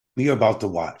We are about to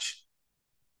watch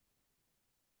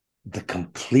the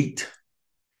complete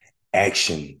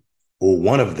action, or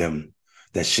one of them,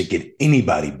 that should get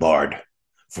anybody barred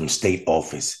from state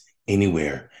office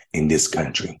anywhere in this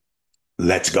country.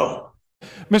 Let's go.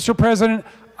 Mr. President,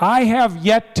 I have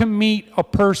yet to meet a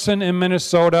person in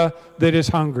Minnesota that is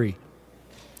hungry.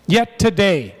 Yet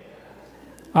today.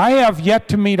 I have yet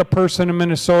to meet a person in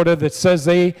Minnesota that says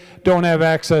they don't have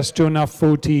access to enough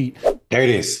food to eat. There it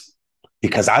is.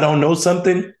 Because I don't know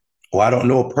something, or I don't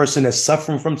know a person that's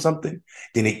suffering from something,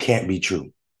 then it can't be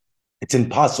true. It's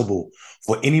impossible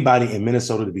for anybody in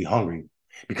Minnesota to be hungry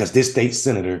because this state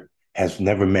senator has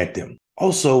never met them.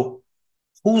 Also,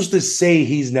 who's to say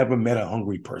he's never met a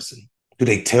hungry person? Do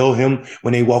they tell him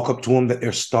when they walk up to him that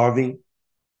they're starving?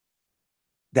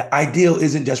 The ideal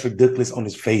isn't just ridiculous on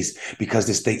his face because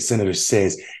the state senator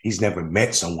says he's never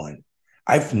met someone.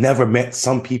 I've never met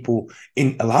some people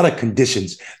in a lot of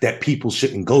conditions that people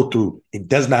shouldn't go through. It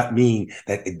does not mean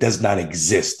that it does not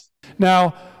exist.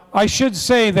 Now, I should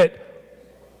say that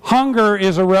hunger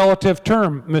is a relative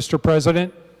term, Mr.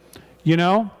 President. You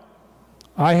know,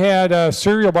 I had a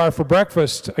cereal bar for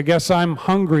breakfast. I guess I'm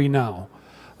hungry now.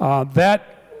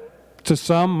 That to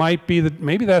some might be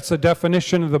maybe that's the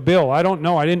definition of the bill. I don't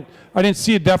know. I didn't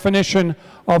see a definition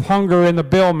of hunger in the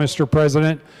bill, Mr.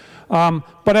 President.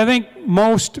 But I think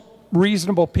most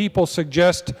reasonable people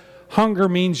suggest hunger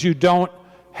means you don't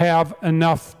have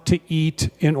enough to eat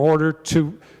in order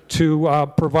to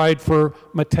provide for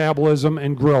metabolism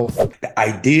and growth. The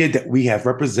idea that we have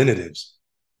representatives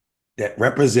that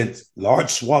represent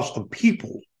large swaths of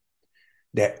people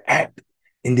that act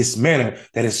in this manner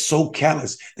that is so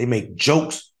callous, they make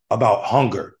jokes about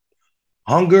hunger.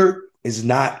 Hunger is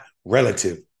not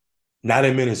relative, not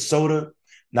in Minnesota,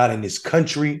 not in this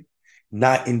country,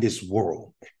 not in this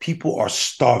world. People are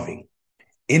starving.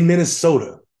 In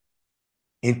Minnesota,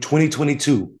 in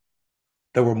 2022,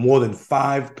 there were more than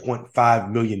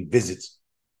 5.5 million visits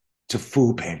to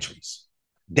food pantries.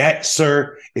 That,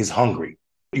 sir, is hungry.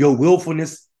 Your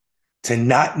willfulness to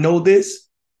not know this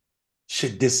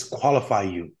should disqualify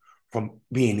you from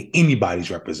being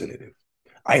anybody's representative.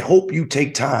 I hope you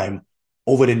take time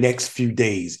over the next few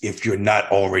days, if you're not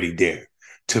already there,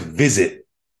 to visit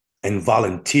and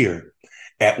volunteer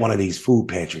at one of these food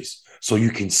pantries so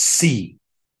you can see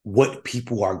what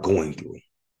people are going through.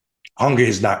 Hunger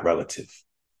is not relative.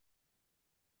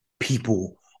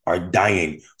 People are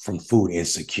dying from food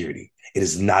insecurity. It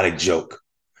is not a joke.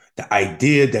 The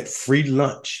idea that free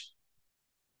lunch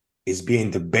is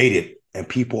being debated and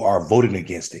people are voting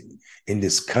against it in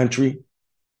this country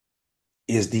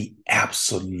is the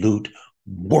absolute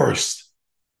worst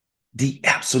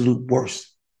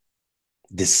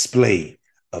display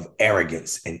of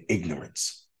arrogance and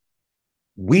ignorance.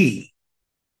 We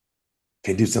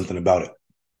can do something about it.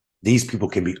 These people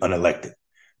can be unelected.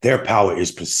 Their power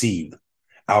is perceived.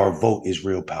 Our vote is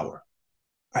real power.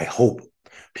 I hope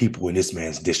people in this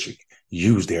man's district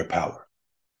use their power.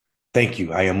 Thank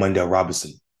you. I am Mondale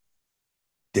Robinson.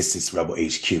 This is Rebel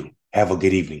HQ. Have a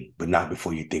good evening, but not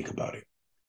before you think about it.